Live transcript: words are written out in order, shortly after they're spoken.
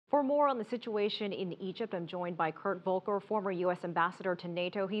For more on the situation in Egypt, I'm joined by Kurt Volker, former U.S. ambassador to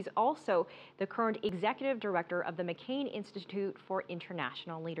NATO. He's also the current executive director of the McCain Institute for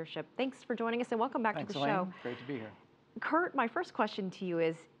International Leadership. Thanks for joining us and welcome back to the Elaine. show. Great to be here. Kurt, my first question to you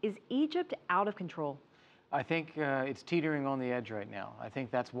is Egypt out of control? I think it's teetering on the edge right now. I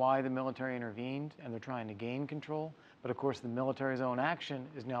think that's why the military intervened, and they're trying to gain control. But of course, the military's own action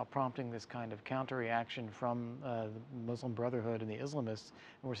is now prompting this kind of counter-reaction from the Muslim Brotherhood and the Islamists,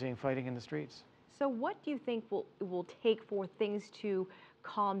 and we're seeing fighting in the streets. So what do you think it will take for things to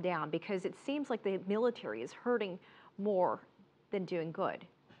calm down? Because it seems like the military is hurting more than doing good.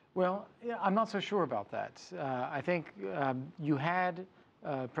 Well, yeah, I'm not so sure about that. I think you had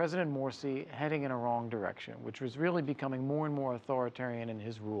President Morsi heading in a wrong direction, which was really becoming more and more authoritarian in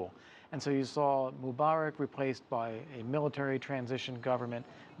his rule. And so you saw Mubarak replaced by a military transition government.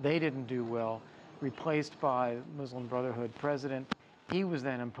 They didn't do well. Replaced by Muslim Brotherhood president. He was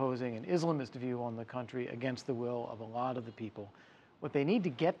then imposing an Islamist view on the country against the will of a lot of the people. What they need to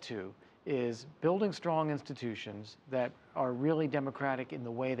get to is building strong institutions that are really democratic in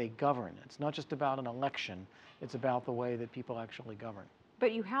the way they govern. It's not just about an election, it's about the way that people actually govern.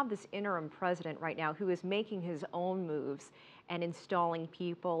 But you have this interim president right now who is making his own moves and installing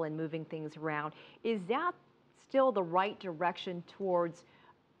people and moving things around. Is that still the right direction towards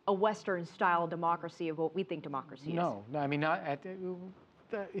a Western-style democracy of what we think democracy is? No, I mean,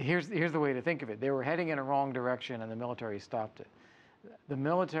 here's the way to think of it. They were heading in a wrong direction and the military stopped it. The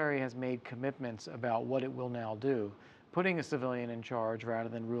military has made commitments about what it will now do, putting a civilian in charge rather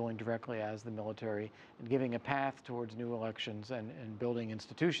than ruling directly as the military and giving a path towards new elections and building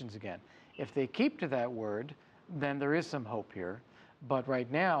institutions again. If they keep to that word, then there is some hope here. But right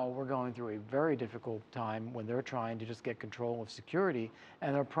now, we're going through a very difficult time when they're trying to just get control of security,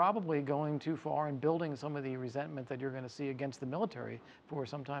 and they're probably going too far in building some of the resentment that you're going to see against the military for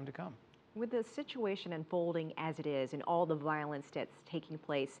some time to come. With the situation unfolding as it is and all the violence that's taking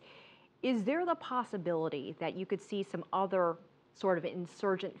place, is there the possibility that you could see some other sort of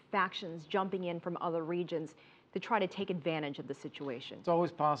insurgent factions jumping in from other regions to try to take advantage of the situation? It's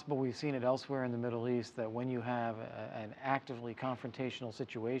always possible. We've seen it elsewhere in the Middle East that when you have an actively confrontational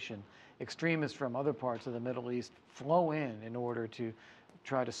situation, extremists from other parts of the Middle East flow in order to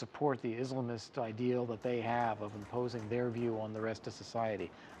try to support the Islamist ideal that they have of imposing their view on the rest of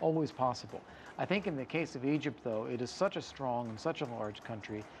society. Always possible. I think in the case of Egypt, though, it is such a strong and such a large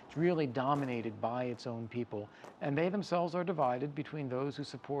country. It's really dominated by its own people, and they themselves are divided between those who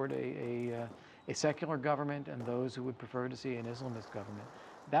support a secular government and those who would prefer to see an Islamist government.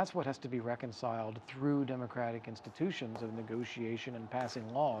 That's what has to be reconciled through democratic institutions of negotiation and passing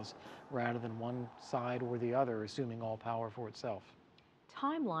laws, rather than one side or the other assuming all power for itself.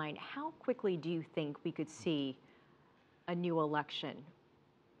 Timeline, how quickly do you think we could see a new election?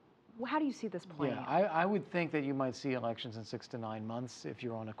 How do you see this playing out? I would think that you might see elections in 6 to 9 months if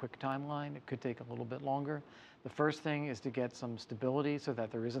you're on a quick timeline. It could take a little bit longer. The first thing is to get some stability so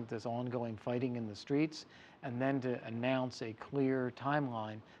that there isn't this ongoing fighting in the streets, and then to announce a clear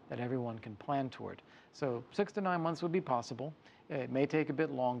timeline that everyone can plan toward. So 6 to 9 months would be possible. It may take a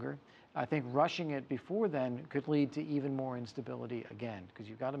bit longer. I think rushing it before then could lead to even more instability again, because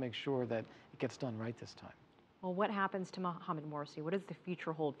you've got to make sure that it gets done right this time. Well, what happens to Mohamed Morsi? What does the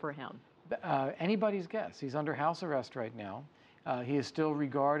future hold for him? Anybody's guess. He's under house arrest right now. He is still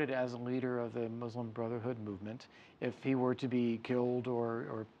regarded as a leader of the Muslim Brotherhood movement. If he were to be killed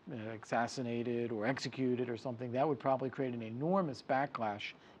or assassinated or executed or something, that would probably create an enormous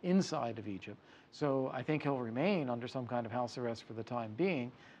backlash inside of Egypt. So I think he'll remain under some kind of house arrest for the time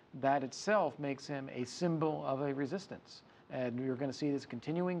being. That itself makes him a symbol of a resistance. And you're going to see this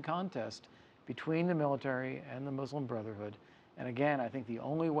continuing contest between the military and the Muslim Brotherhood. And again, I think the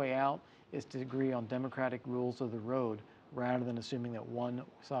only way out is to agree on democratic rules of the road rather than assuming that one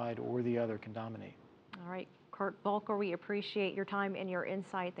side or the other can dominate. All right, Kurt Volker, we appreciate your time and your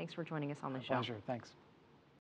insight. Thanks for joining us on the show. Pleasure. Thanks.